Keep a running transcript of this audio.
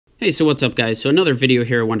Hey, so what's up guys? So another video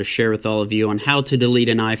here I want to share with all of you on how to delete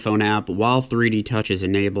an iPhone app while 3D Touch is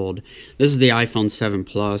enabled. This is the iPhone 7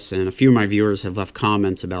 Plus, and a few of my viewers have left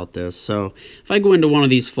comments about this. So if I go into one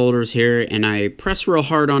of these folders here and I press real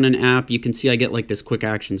hard on an app, you can see I get like this quick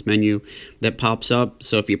actions menu that pops up.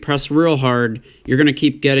 So if you press real hard, you're going to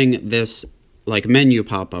keep getting this like menu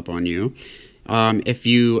pop up on you. If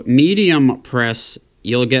you medium press,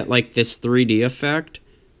 you'll get like this 3D effect,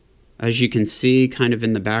 as you can see kind of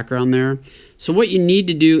in the background there. So what you need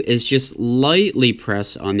to do is just lightly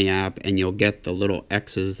press on the app and you'll get the little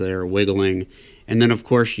X's there wiggling. And then of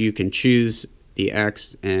course you can choose the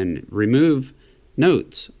X and remove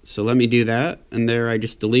notes. So let me do that, and there I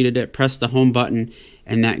just deleted it. Press the home button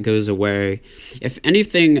and that goes away. If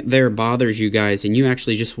anything there bothers you guys and you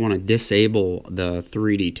actually just want to disable the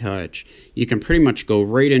 3D touch, you can pretty much go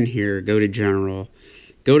right in here, go to general,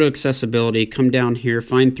 go to accessibility, come down here,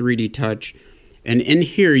 find 3D touch, and in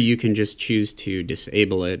here you can just choose to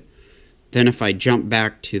disable it. Then if I jump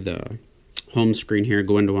back to the home screen here,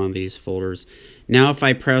 go into one of these folders. Now if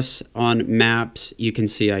I press on maps, you can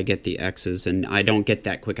see I get the X's and I don't get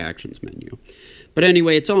that quick actions menu. But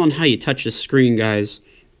anyway, it's all on how you touch the screen, guys.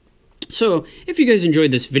 So if you guys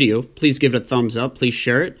enjoyed this video, please give it a thumbs up, please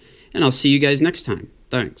share it, and I'll see you guys next time.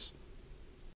 Thanks.